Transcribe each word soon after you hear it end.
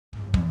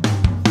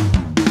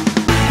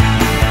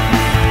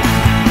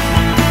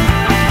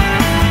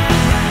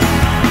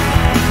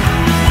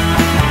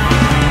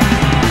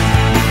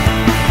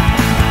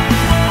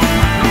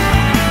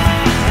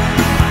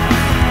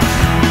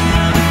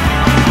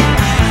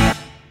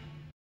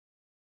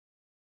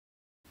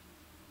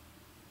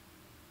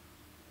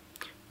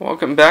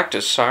Welcome back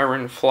to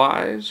Siren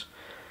Flies.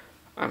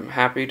 I'm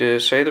happy to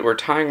say that we're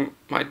tying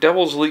my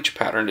devil's leech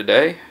pattern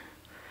today.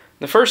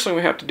 The first thing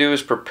we have to do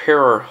is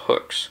prepare our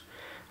hooks.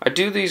 I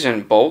do these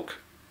in bulk,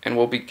 and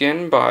we'll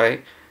begin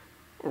by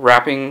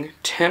wrapping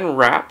 10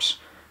 wraps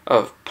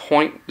of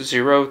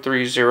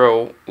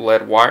 .030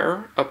 lead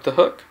wire up the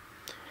hook.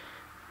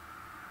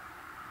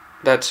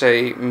 That's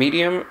a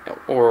medium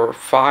or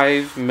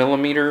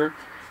 5mm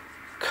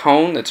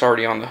cone that's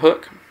already on the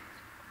hook.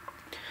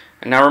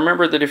 And now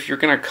remember that if you're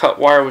going to cut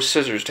wire with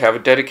scissors, to have a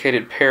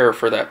dedicated pair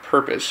for that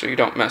purpose so you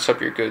don't mess up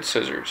your good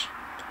scissors.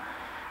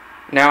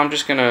 Now I'm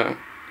just going to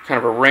kind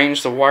of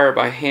arrange the wire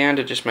by hand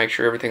to just make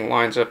sure everything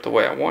lines up the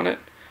way I want it.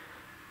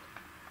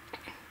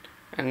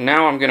 And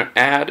now I'm going to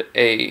add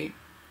a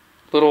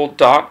little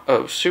dot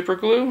of super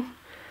glue.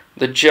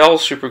 The gel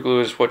super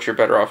glue is what you're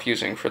better off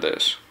using for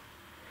this.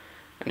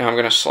 And now I'm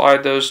going to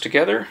slide those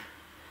together.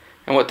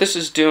 And what this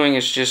is doing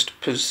is just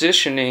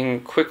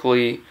positioning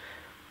quickly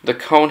the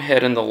cone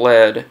head and the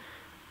lead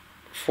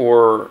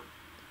before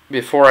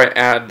I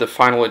add the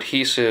final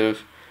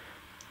adhesive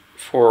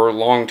for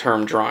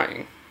long-term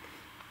drying.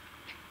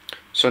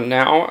 So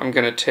now I'm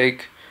going to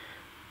take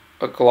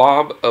a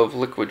glob of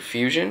liquid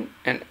fusion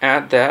and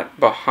add that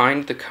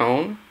behind the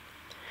cone.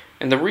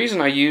 And the reason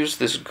I use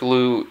this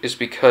glue is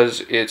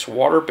because it's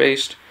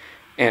water-based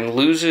and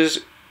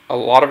loses a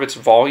lot of its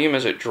volume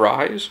as it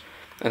dries.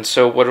 And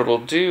so what it'll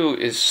do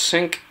is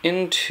sink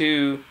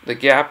into the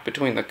gap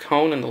between the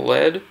cone and the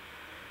lead,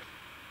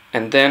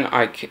 and then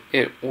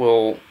it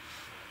will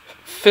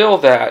fill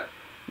that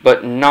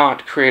but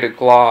not create a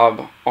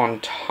glob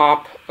on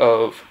top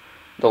of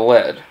the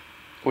lead,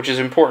 which is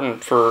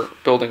important for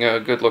building a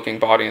good looking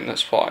body in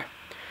this fly.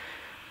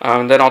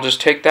 Then I'll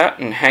just take that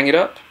and hang it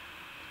up.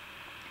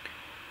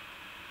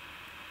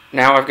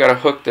 Now I've got a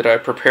hook that I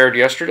prepared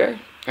yesterday,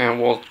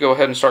 and we'll go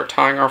ahead and start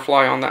tying our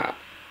fly on that.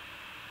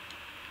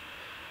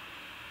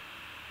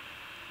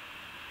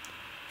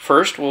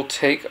 First, we'll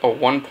take a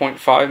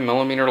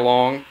 1.5mm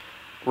long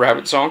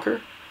rabbit zonker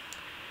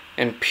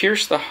and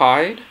pierce the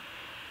hide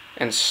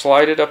and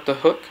slide it up the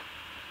hook.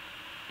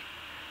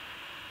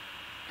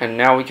 And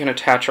now we can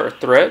attach our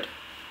thread.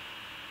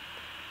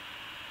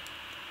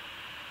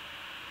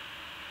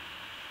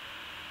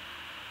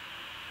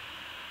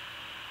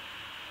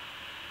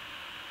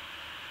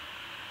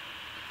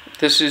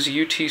 This is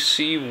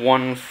UTC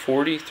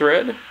 140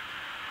 thread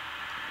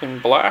in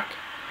black.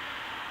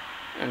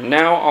 And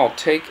now I'll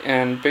take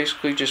and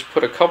basically just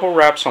put a couple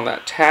wraps on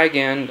that tag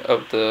end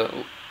of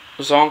the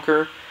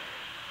zonker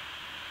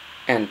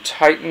and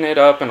tighten it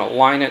up and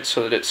align it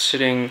so that it's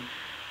sitting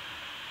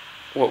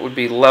what would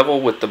be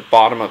level with the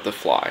bottom of the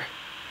fly.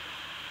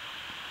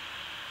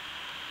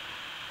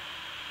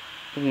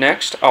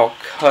 Next, I'll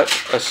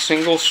cut a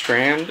single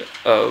strand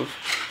of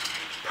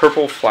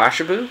purple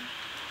flashabou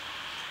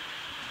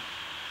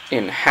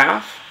in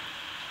half.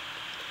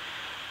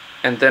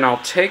 And then I'll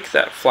take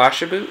that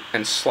flashabou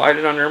and slide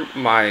it under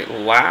my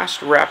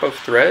last wrap of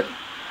thread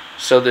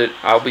so that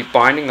I'll be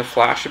binding the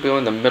flashabou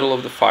in the middle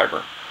of the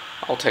fiber.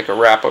 I'll take a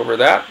wrap over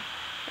that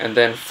and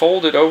then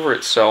fold it over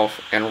itself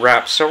and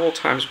wrap several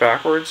times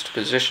backwards to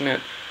position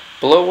it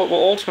below what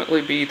will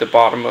ultimately be the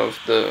bottom of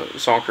the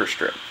zonker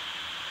strip.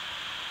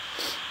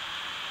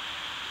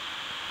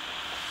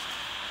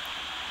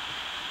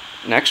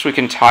 Next, we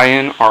can tie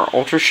in our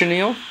ultra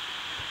chenille,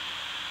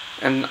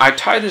 and I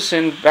tie this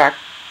in back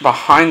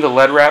behind the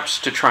lead wraps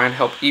to try and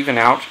help even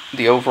out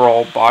the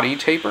overall body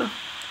taper.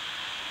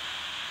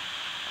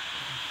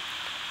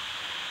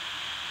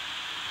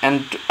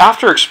 And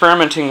after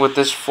experimenting with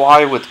this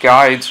fly with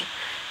guides,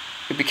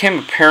 it became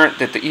apparent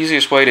that the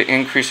easiest way to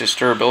increase its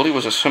durability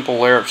was a simple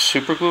layer of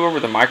super glue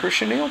over the micro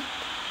chenille.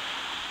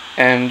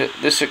 And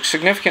this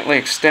significantly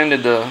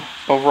extended the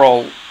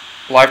overall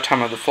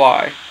lifetime of the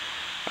fly.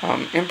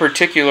 In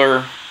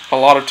particular, a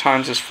lot of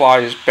times this fly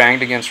is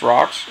banged against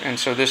rocks, and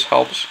so this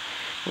helps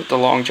with the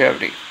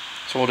longevity.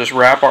 So we'll just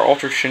wrap our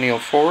ultra chenille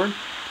forward,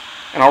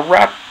 and I'll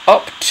wrap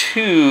up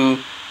to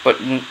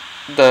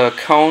the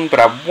cone, but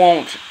I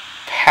won't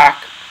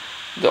pack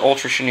the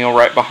ultra chenille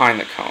right behind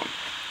the cone.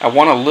 I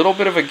want a little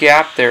bit of a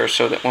gap there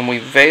so that when we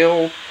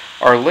veil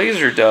our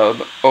laser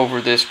dub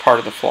over this part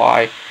of the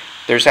fly,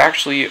 there's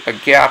actually a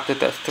gap that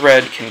the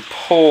thread can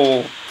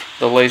pull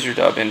the laser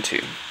dub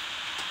into.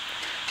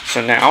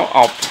 So now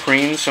I'll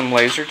preen some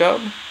laser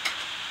dub,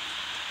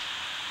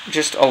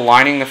 just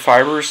aligning the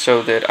fibers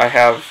so that I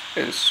have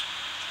as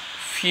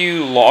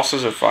few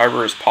losses of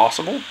fiber as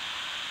possible.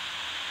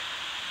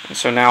 And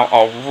so now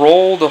I'll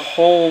roll the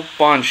whole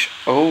bunch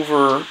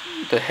over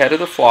the head of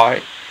the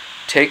fly,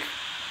 take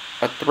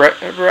a thread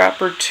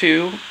wrap or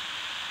 2,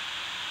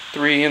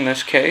 3 in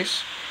this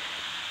case,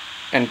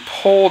 and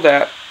pull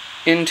that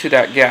into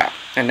that gap.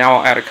 And now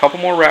I'll add a couple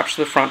more wraps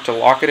to the front to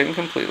lock it in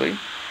completely,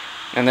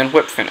 and then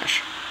whip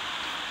finish.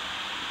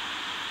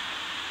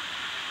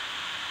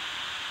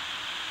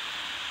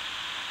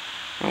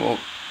 And we'll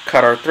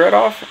cut our thread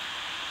off,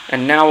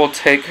 and now we'll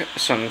take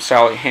some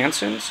Sally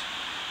Hansen's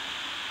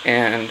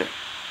and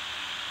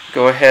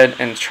go ahead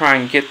and try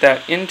and get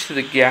that into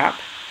the gap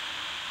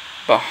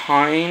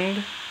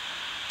behind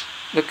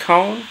the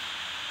cone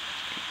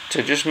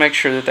to just make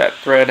sure that that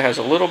thread has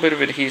a little bit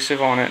of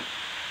adhesive on it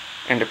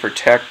and to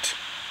protect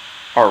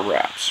our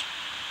wraps.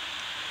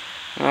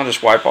 And I'll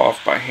just wipe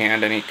off by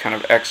hand any kind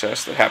of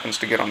excess that happens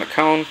to get on the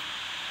cone.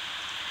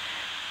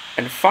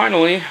 And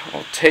finally,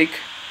 I'll take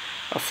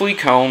a flea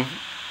comb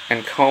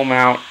and comb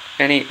out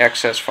any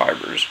excess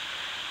fibers.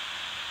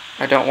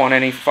 I don't want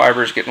any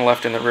fibers getting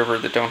left in the river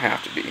that don't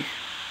have to be.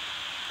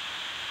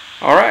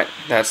 Alright,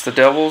 that's the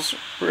Devil's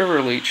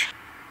River Leech.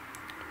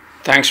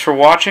 Thanks for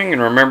watching,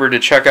 and remember to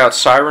check out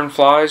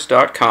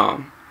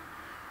sirenflies.com.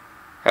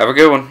 Have a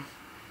good one.